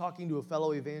though he's talking to a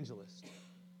fellow evangelist.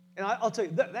 And I'll tell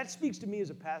you, that speaks to me as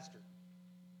a pastor.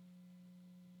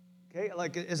 Okay?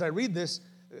 Like, as I read this,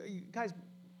 guys,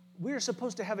 we're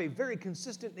supposed to have a very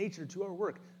consistent nature to our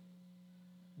work.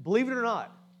 Believe it or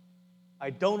not,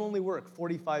 I don't only work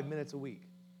 45 minutes a week,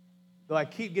 though I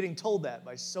keep getting told that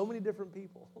by so many different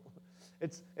people.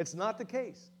 It's not the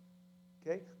case.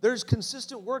 Okay? There's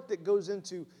consistent work that goes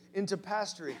into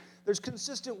pastoring. There's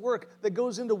consistent work that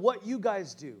goes into what you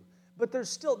guys do. But there's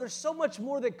so much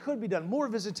more that could be done. More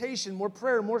visitation, more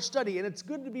prayer, more study. And it's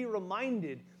good to be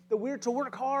reminded that we're to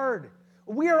work hard.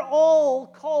 We are all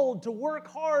called to work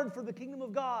hard for the kingdom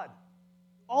of God.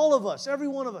 All of us, every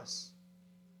one of us.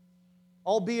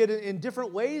 Albeit in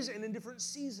different ways and in different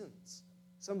seasons.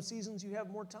 Some seasons you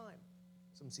have more time.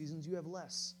 Some seasons you have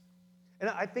less.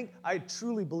 And I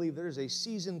truly believe there is a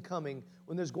season coming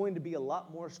when there's going to be a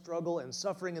lot more struggle and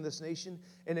suffering in this nation.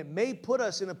 And it may put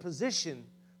us in a position,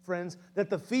 friends,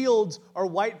 that the fields are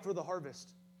white for the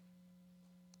harvest.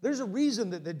 There's a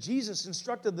reason that Jesus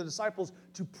instructed the disciples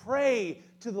to pray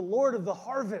to the Lord of the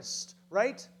harvest,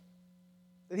 right?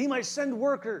 That he might send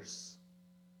workers.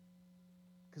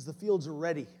 Because the fields are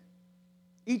ready.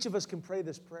 Each of us can pray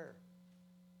this prayer.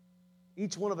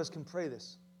 Each one of us can pray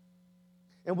this.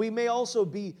 And we may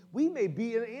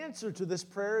be an answer to this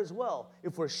prayer as well,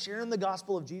 if we're sharing the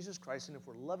gospel of Jesus Christ and if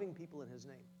we're loving people in his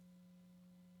name.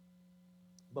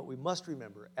 But we must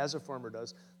remember, as a farmer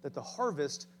does, that the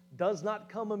harvest does not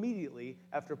come immediately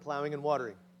after plowing and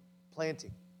watering,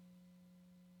 planting.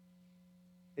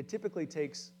 It typically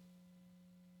takes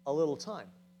a little time,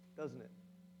 doesn't it?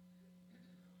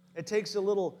 It takes a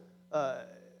little,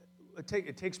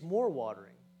 it takes more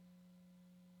watering.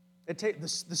 The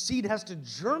seed has to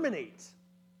germinate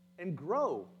and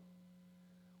grow.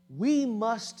 We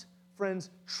must, friends,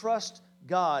 trust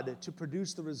God to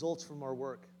produce the results from our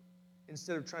work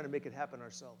instead of trying to make it happen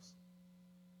ourselves.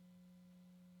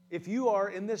 If you are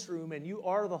in this room and you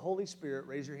are the Holy Spirit,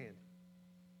 raise your hand.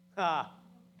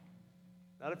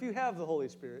 Not if you have the Holy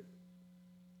Spirit.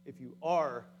 If you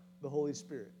are the Holy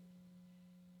Spirit.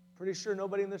 Pretty sure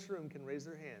nobody in this room can raise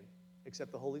their hand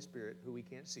except the Holy Spirit, who we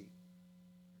can't see.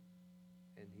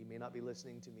 And he may not be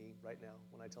listening to me right now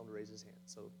when I tell him to raise his hand.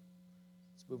 So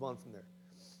let's move on from there.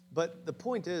 But the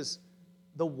point is,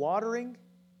 the watering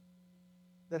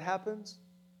that happens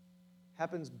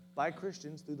by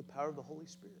Christians through the power of the Holy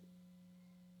Spirit.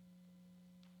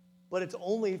 But it's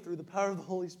only through the power of the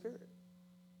Holy Spirit.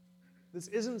 This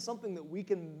isn't something that we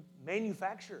can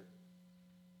manufacture.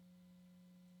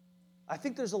 I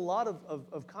think there's a lot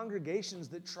of congregations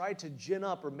that try to gin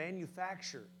up or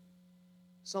manufacture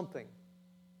something.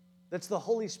 That's the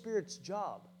Holy Spirit's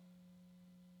job.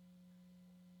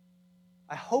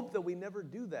 I hope that we never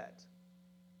do that.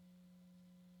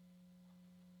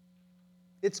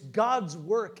 It's God's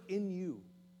work in you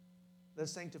that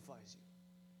sanctifies you.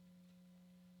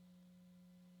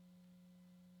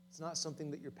 It's not something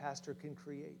that your pastor can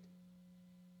create.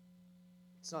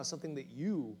 It's not something that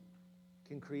you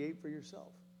can create for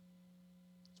yourself.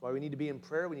 That's why we need to be in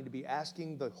prayer. We need to be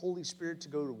asking the Holy Spirit to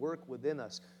go to work within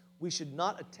us. We should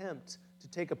not attempt to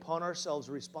take upon ourselves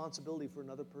a responsibility for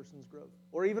another person's growth,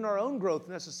 or even our own growth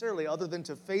necessarily, other than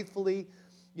to faithfully,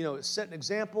 set an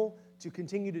example, to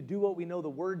continue to do what we know the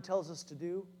Word tells us to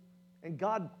do. And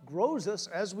God grows us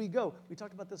as we go. We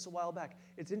talked about this a while back.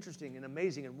 It's interesting and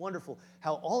amazing and wonderful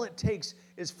how all it takes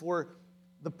is for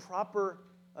the proper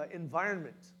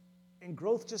environment, and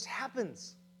growth just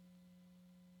happens.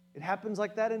 It happens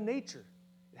like that in nature.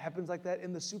 It happens like that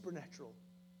in the supernatural.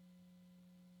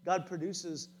 God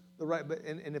produces the right,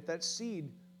 and if that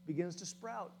seed begins to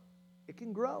sprout, it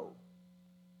can grow.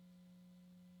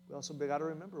 We also got to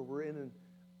remember we're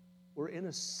in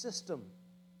a system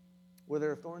where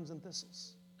there are thorns and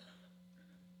thistles.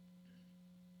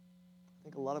 I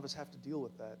think a lot of us have to deal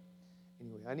with that.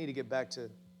 Anyway, I need to get back to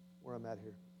where I'm at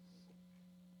here.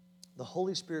 The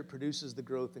Holy Spirit produces the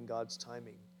growth in God's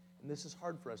timing. And this is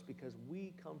hard for us because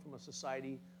we come from a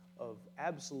society of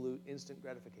absolute instant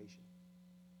gratification.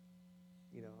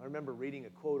 I remember reading a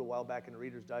quote a while back in the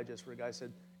Reader's Digest where a guy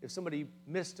said, if somebody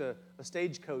missed a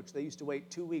stagecoach, they used to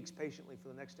wait 2 weeks patiently for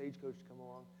the next stagecoach to come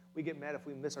along. We get mad if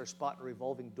we miss our spot in a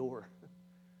revolving door.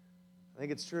 I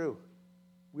think it's true.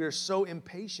 We are so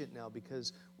impatient now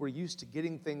because we're used to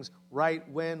getting things right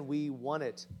when we want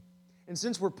it. And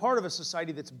since we're part of a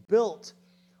society that's built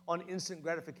on instant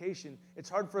gratification, it's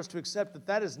hard for us to accept that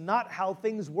that is not how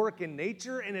things work in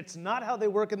nature, and it's not how they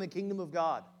work in the kingdom of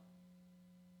God.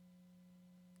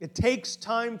 It takes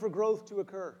time for growth to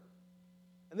occur.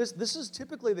 And this is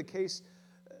typically the case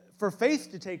for faith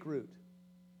to take root.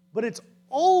 But it's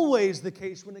always the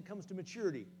case when it comes to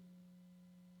maturity,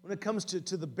 when it comes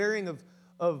to the bearing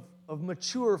of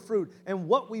mature fruit. And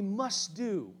what we must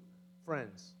do,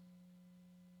 friends,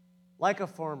 like a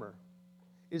farmer,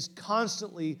 is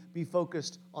constantly be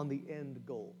focused on the end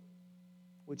goal,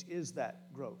 which is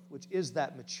that growth, which is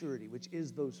that maturity, which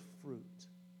is those fruit.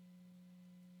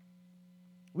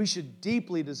 We should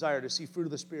deeply desire to see fruit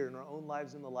of the Spirit in our own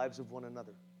lives and the lives of one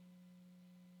another.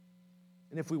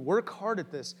 And if we work hard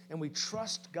at this and we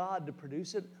trust God to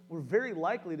produce it, we're very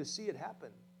likely to see it happen.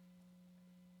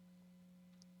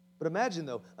 But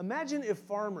imagine if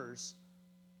farmers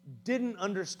didn't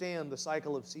understand the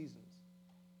cycle of seasons,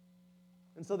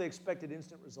 and so they expected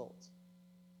instant results.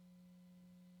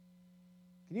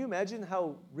 Can you imagine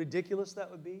how ridiculous that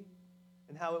would be,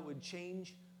 and how it would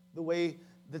change the way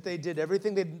that they did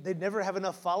everything? They'd never have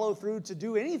enough follow-through to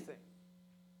do anything.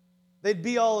 They'd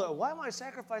be all, why am I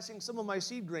sacrificing some of my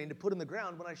seed grain to put in the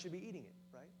ground when I should be eating it,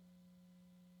 right?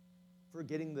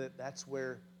 Forgetting that that's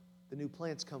where the new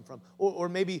plants come from. Or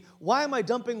maybe, why am I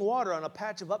dumping water on a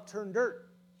patch of upturned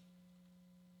dirt?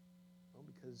 Well,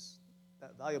 because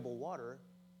that valuable water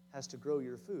has to grow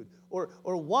your food. Or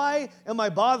why am I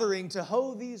bothering to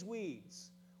hoe these weeds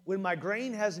when my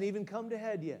grain hasn't even come to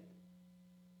head yet?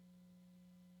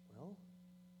 Well,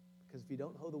 because if you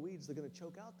don't hoe the weeds, they're going to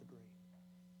choke out the grain.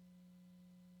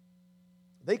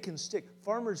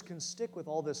 Farmers can stick with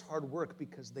all this hard work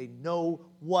because they know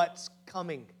what's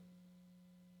coming.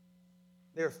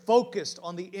 They're focused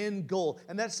on the end goal.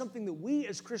 And that's something that we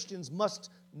as Christians must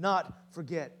not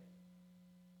forget.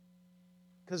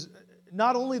 Because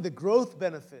not only the growth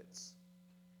benefits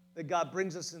that God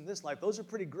brings us in this life, those are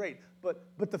pretty great,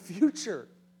 but the future,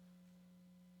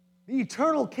 the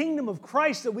eternal kingdom of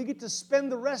Christ that we get to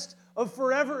spend the rest of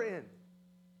forever in.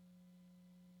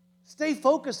 Stay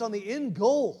focused on the end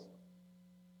goal.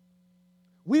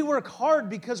 We work hard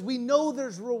because we know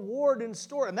there's reward in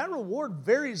store, and that reward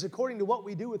varies according to what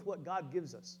we do with what God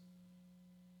gives us.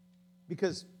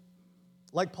 Because,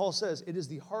 like Paul says, it is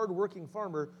the hard-working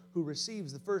farmer who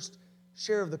receives the first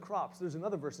share of the crops. There's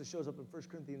another verse that shows up in 1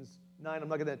 Corinthians 9. I'm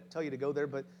not going to tell you to go there,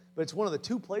 but it's one of the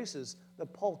two places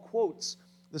that Paul quotes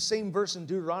the same verse in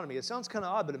Deuteronomy. It sounds kind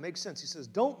of odd, but it makes sense. He says,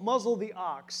 don't muzzle the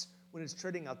ox when it's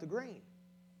treading out the grain.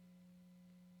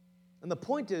 And the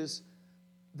point is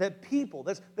that people,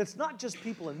 that's not just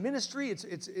people in ministry, it's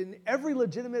in every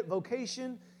legitimate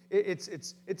vocation,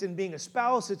 it's in being a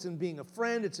spouse, it's in being a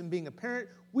friend, it's in being a parent.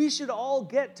 We should all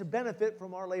get to benefit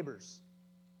from our labors.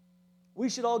 We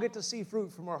should all get to see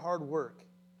fruit from our hard work.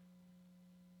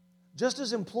 Just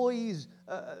as employees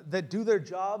that do their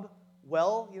job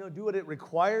well, do what it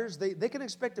requires, they can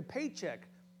expect a paycheck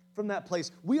from that place.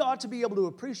 We ought to be able to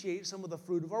appreciate some of the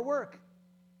fruit of our work.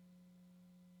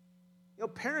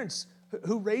 Parents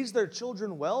who raise their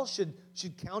children well should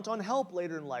count on help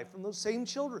later in life from those same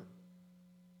children.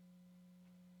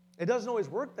 It doesn't always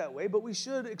work that way, but we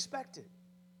should expect it.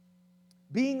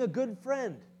 Being a good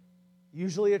friend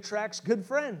usually attracts good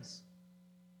friends.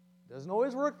 Doesn't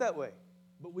always work that way,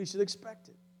 but we should expect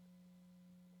it.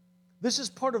 This is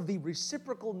part of the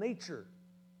reciprocal nature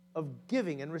of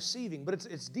giving and receiving, but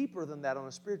it's deeper than that on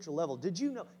a spiritual level. Did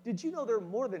you know there are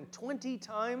more than 20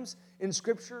 times in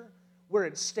Scripture where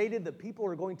it's stated that people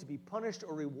are going to be punished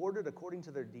or rewarded according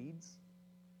to their deeds?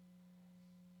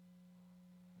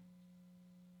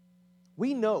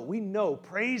 We know,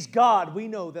 praise God, we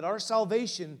know that our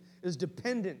salvation is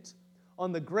dependent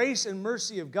on the grace and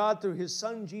mercy of God through His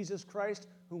Son, Jesus Christ,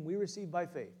 whom we receive by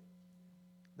faith.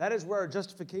 That is where our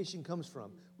justification comes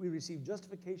from. We receive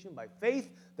justification by faith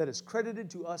that is credited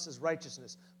to us as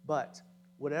righteousness. But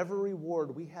whatever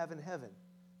reward we have in heaven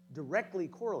directly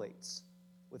correlates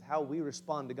with how we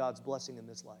respond to God's blessing in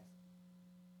this life.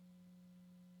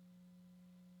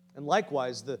 And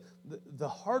likewise, the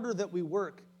harder that we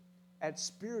work at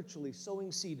spiritually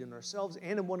sowing seed in ourselves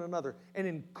and in one another, and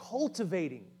in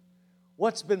cultivating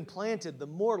what's been planted, the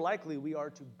more likely we are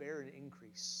to bear an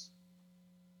increase.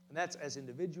 And that's as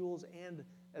individuals and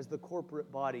as the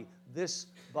corporate body, this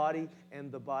body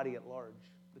and the body at large,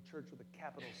 the church with a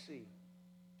capital C.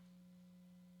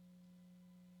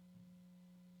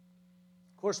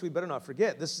 Of course, we better not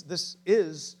forget, this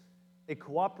is a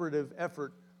cooperative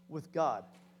effort with God.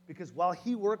 Because while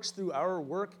He works through our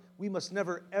work, we must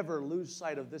never, ever lose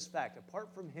sight of this fact.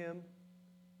 Apart from Him,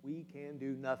 we can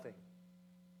do nothing.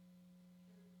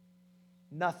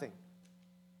 Nothing.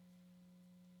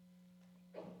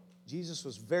 Jesus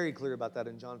was very clear about that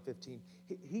in John 15.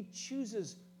 He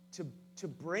chooses to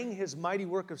bring His mighty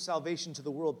work of salvation to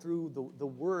the world through the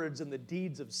words and the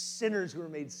deeds of sinners who are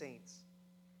made saints.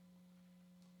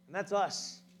 And that's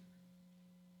us.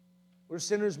 We're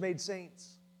sinners made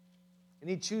saints. And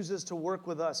He chooses to work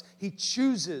with us. He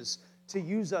chooses to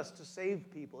use us to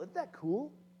save people. Isn't that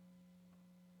cool?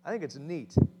 I think it's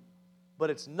neat. But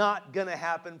it's not going to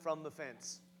happen from the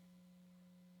fence.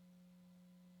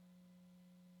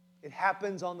 It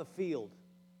happens on the field.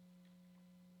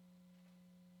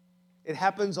 It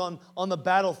happens on the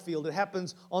battlefield. It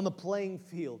happens on the playing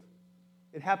field.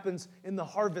 It happens in the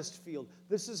harvest field.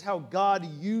 This is how God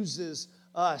uses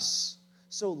us.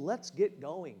 So let's get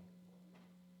going.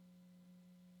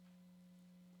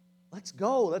 Let's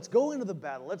go. Let's go into the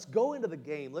battle. Let's go into the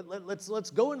game.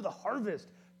 Let's go into the harvest.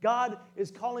 God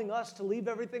is calling us to leave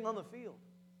everything on the field.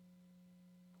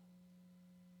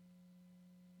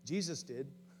 Jesus did.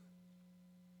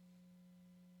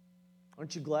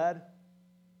 Aren't you glad?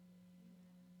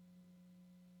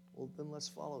 Well, then let's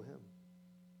follow Him.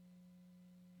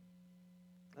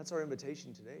 That's our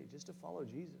invitation today, just to follow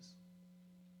Jesus.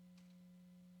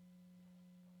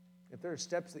 If there are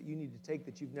steps that you need to take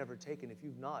that you've never taken, if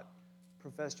you've not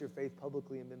professed your faith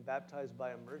publicly and been baptized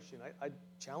by immersion, I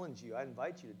challenge you, I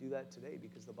invite you to do that today,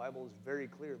 because the Bible is very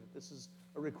clear that this is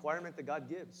a requirement that God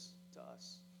gives to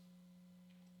us.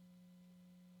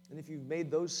 And if you've made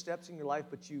those steps in your life,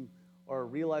 but you are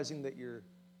realizing that you're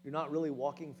not really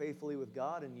walking faithfully with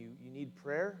God and you need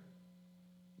prayer,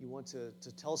 you want to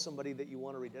tell somebody that you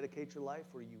want to rededicate your life,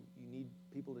 or you need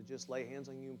people to just lay hands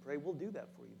on you and pray, we'll do that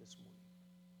for you this morning.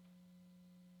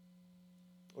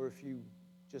 Or if you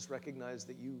just recognize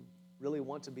that you really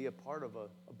want to be a part of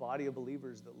a body of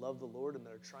believers that love the Lord and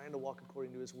that are trying to walk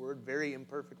according to His Word, very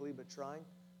imperfectly, but trying,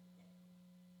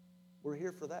 we're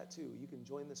here for that too. You can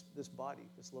join this body,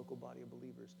 this local body of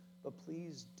believers. But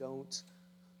please don't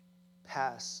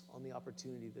pass on the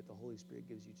opportunity that the Holy Spirit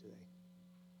gives you today.